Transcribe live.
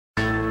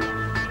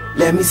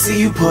Let me see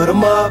you put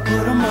 'em up.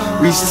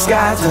 Reach the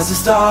sky, touch the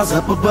stars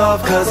up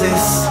above. Cause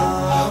it's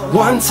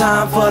one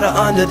time for the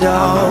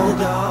underdog.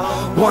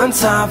 One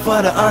time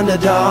for the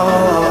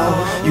underdog.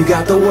 You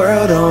got the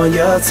world on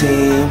your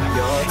team,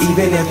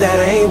 even if that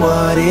ain't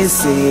what it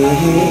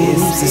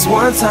seems. It's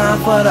one time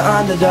for the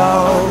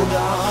underdog.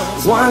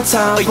 One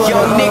time for the underdog. A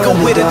young nigga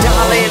with a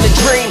dollar and a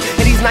dream,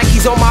 and these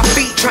Nikes on my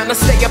feet, trying to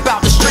stay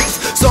about the streets.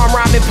 So I'm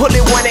rhyming,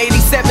 pulling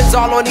 187s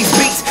all on these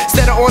beats,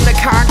 instead of on the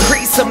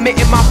concrete,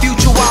 submitting my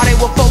future while they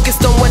were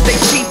focused on what they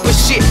cheap. But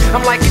shit,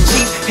 I'm like a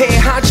cheap head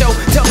honcho.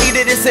 Tell me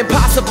that it's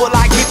impossible,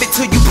 I give it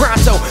to you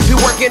pronto. Be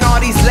working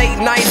all these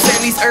late nights and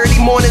these early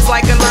mornings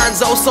like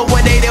Alonzo. So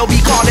one day they'll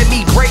be calling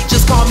me great,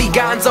 just call me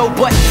Gonzo.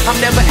 But I'm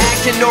never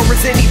acting, nor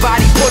is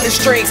anybody pulling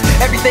strings.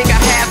 Everything I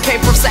have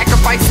came from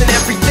sacrificing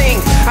everything.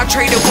 I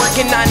traded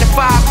working 9 to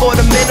 5 for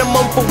the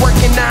minimum for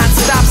working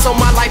non-stop, so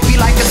my life be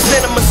like a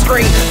cinema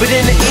screen. But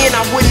in the end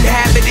I wouldn't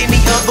have it any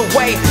other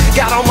way.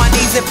 Got on my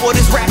knees and for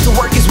this rap to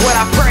work is what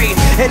I prayed.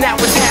 And that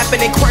was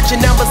happening,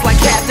 crunching numbers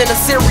like Captain, a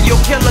serial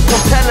killer,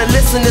 compelling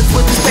listeners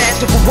with his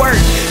passion for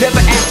words.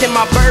 Never acting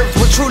my verbs,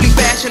 with truly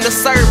passion to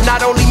serve.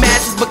 Not only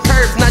masses but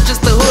curves, not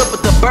just the hood but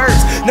the birds.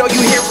 Know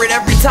you hear it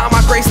every time I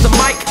grace the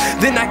mic.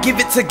 Then I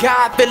give it to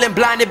God, feeling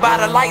blinded by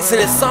the lights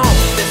in this song.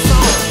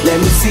 Let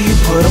me see you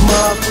put 'em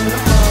up.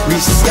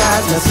 Reach the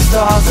skies, touch the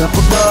stars up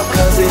above.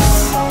 Cause it's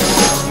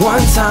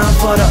one time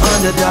for the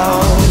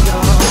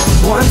underdog.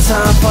 One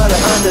time for the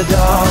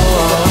underdog.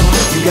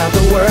 You got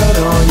the world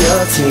on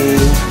your team,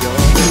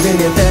 even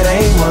if that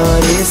ain't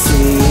what it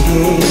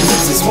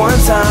seems. It's one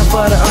time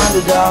for the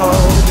underdog.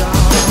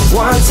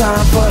 One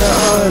time for the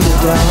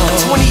underdog.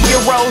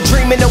 20-year-old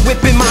dreaming of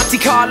whipping Monte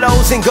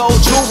Carlos and gold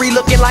jewelry,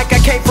 looking like I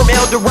came from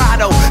El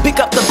Dorado. Pick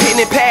up the pen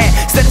and pad,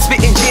 instead of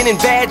spitting gin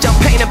and vag, I'm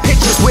painting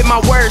pictures with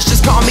my words,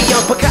 just call me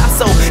Young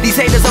Picasso. These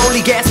haters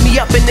only gas me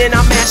up and then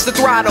I mash the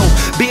throttle.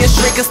 Being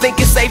drinkers think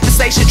it's safe to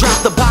say should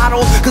drop the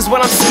bottle, cause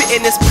when I'm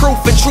spitting it's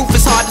proof, and truth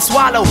is hard to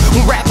swallow.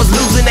 When rappers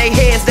losing their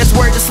heads, that's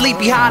word to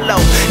Sleepy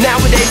Hollow.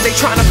 Nowadays they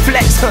tryna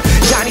flex,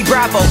 Johnny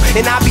Bravo,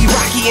 and I be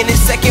Rocky in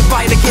his second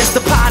fight against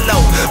Apollo.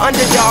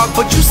 Underdog,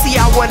 but you see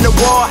I won the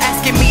war.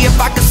 Asking me if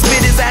I could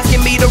spit is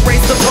asking me to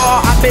raise the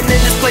bar. I've been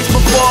in this place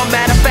before,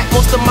 matter of fact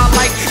most of my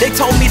life they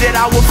told me that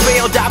I would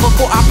fail, die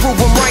before I prove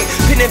them right.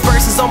 Pinning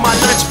verses on my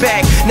lunch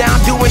bag, now I'm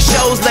doing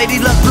shows. Lady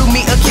Luck blew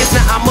me a kiss,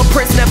 now I'm a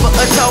prince, never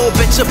a toad.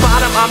 Bet your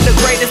bottom I'm the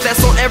greatest,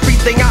 that's on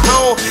everything I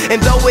own. And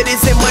though it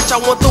isn't much,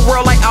 I want the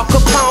world like Al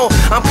Capone.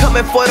 I'm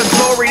coming for the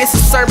glory, this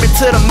is sermon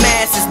to the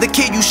masses. The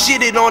kid you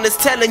shitted on is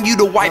telling you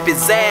to wipe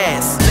his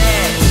ass.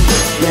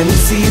 Let me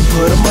see you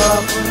put 'em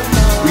up.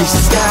 Reach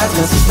the skies,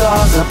 touch the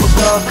stars up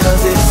above.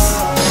 Cause it's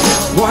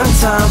one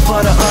time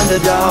for the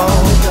underdog.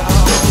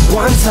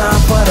 One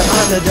time for the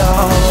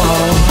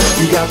underdog.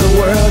 You got the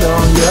world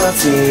on your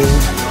team,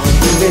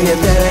 even if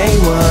that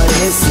ain't what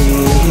it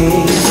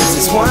seems.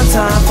 It's one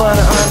time for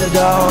the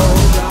underdog.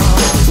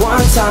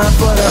 One time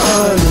for the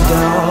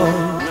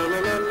underdog.